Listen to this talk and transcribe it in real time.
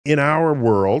In our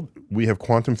world, we have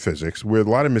quantum physics where a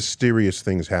lot of mysterious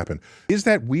things happen. Is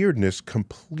that weirdness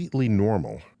completely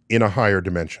normal in a higher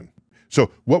dimension?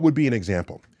 So what would be an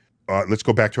example? Let's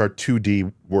go back to our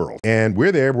 2D world. And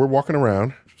we're there, we're walking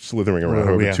around, slithering around,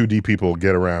 however 2D people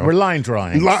get around. We're line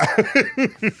drawing.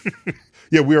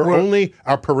 Yeah, we are only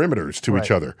our perimeters to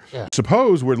each other. Yeah.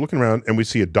 Suppose we're looking around and we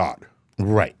see a dot.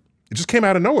 Right. It just came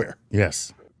out of nowhere.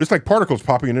 Yes. It's like particles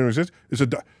popping into existence. It's a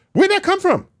dot. Where'd that come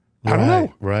from? I don't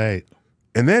know. Right.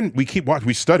 And then we keep watching.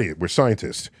 We study it. We're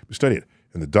scientists. We study it.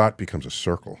 And the dot becomes a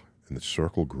circle. And the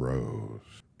circle grows.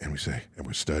 And we say, and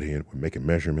we're studying it. We're making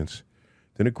measurements.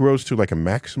 Then it grows to like a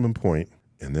maximum point,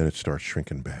 and then it starts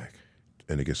shrinking back.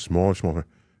 And it gets smaller and smaller.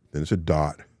 Then it's a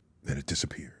dot. Then it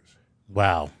disappears.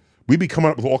 Wow. We be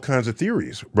coming up with all kinds of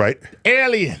theories, right?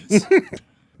 Aliens.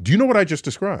 Do you know what I just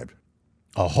described?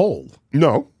 A hole.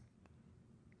 No.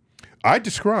 I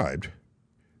described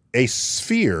a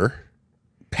sphere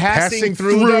passing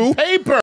through the paper.